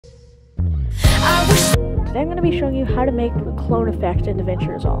Today I'm going to be showing you how to make a clone effect in Davinci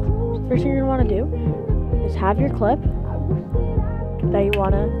Resolve. So the first thing you're going to want to do is have your clip that you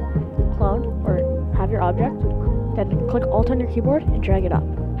want to clone, or have your object. Then click Alt on your keyboard and drag it up.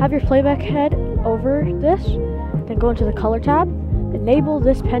 Have your playback head over this, then go into the color tab, enable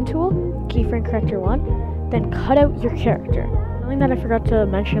this pen tool, keyframe corrector 1, then cut out your character. Something that I forgot to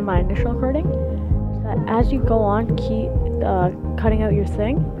mention in my initial recording is that as you go on cutting out your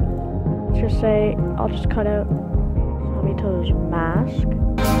thing, let's just say I'll just cut out Samito's mask.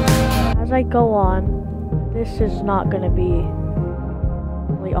 As I go on, this is not going to be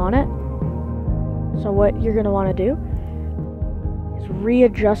really on it. So what you're going to want to do is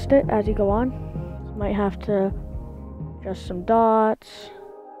readjust it as you go on. You might have to adjust some dots.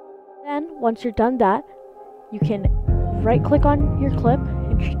 Then, once you're done that, you can right click on your clip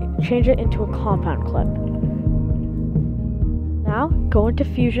and change it into a compound clip. Now, go into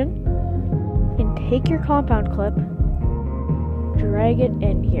Fusion and take your compound clip, drag it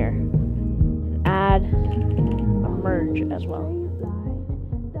in here, and add a merge as well.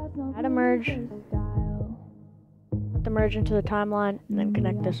 Add a merge, put the merge into the timeline, and then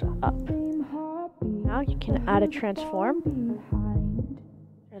connect this up. Now you can add a transform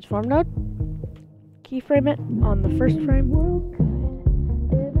node, keyframe it on the first frame,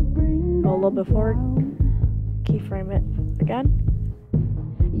 go a little bit forward, keyframe it again,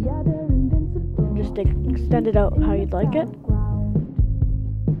 just extend it out how you'd like it.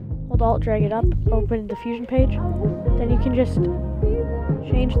 Hold Alt, drag it up, open the Fusion page, then you can just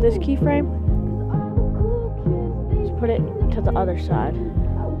change this keyframe, just put it to the other side.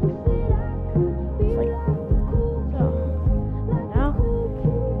 Just like so. Now,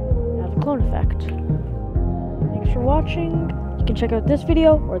 you have a clone effect. Thanks for watching. You can check out this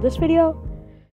video or this video.